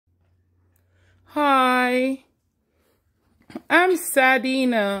Hi, I'm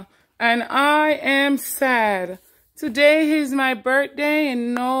Sadina, and I am sad. Today is my birthday,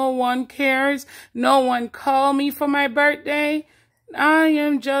 and no one cares. No one called me for my birthday. I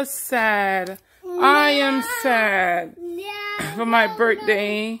am just sad. I am sad for my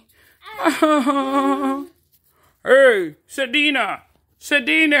birthday. Hey, Sadina.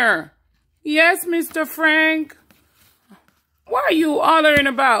 Sadina. Yes, Mr. Frank. What are you hollering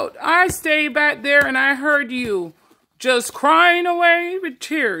about? I stayed back there and I heard you just crying away with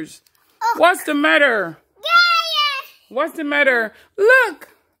tears. What's the matter? What's the matter?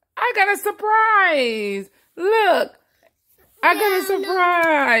 Look, I got a surprise. Look, I got a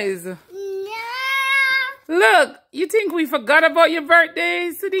surprise. Look, you think we forgot about your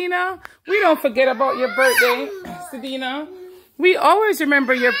birthday, Sadina? We don't forget about your birthday, Sadina. We always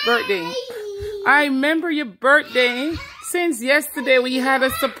remember your birthday. I remember your birthday. Since yesterday, we had a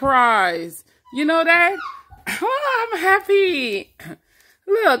surprise. You know that? Oh, I'm happy.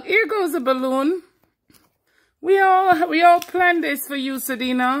 Look, here goes a balloon. We all planned this for you,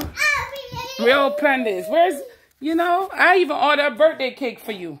 Sadina. We all planned this. I even ordered a birthday cake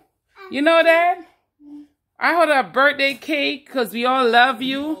for you. You know that? I ordered a birthday cake because we all love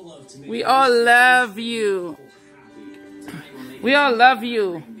you. We all love you. We all love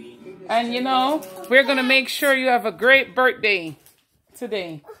you. And, we're going to make sure you have a great birthday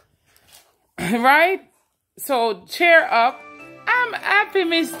today. Right? So, cheer up. I'm happy,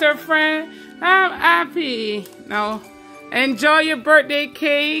 Mr. Frank. I'm happy. Now, enjoy your birthday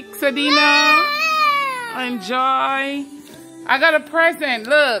cake, Sadina. Enjoy. I got a present.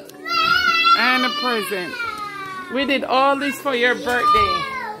 Look. And a present. We did all this for your birthday.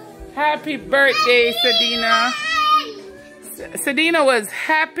 Happy birthday, Sadina. Sadina was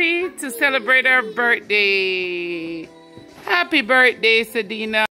happy to celebrate her birthday. Happy birthday, Sadina.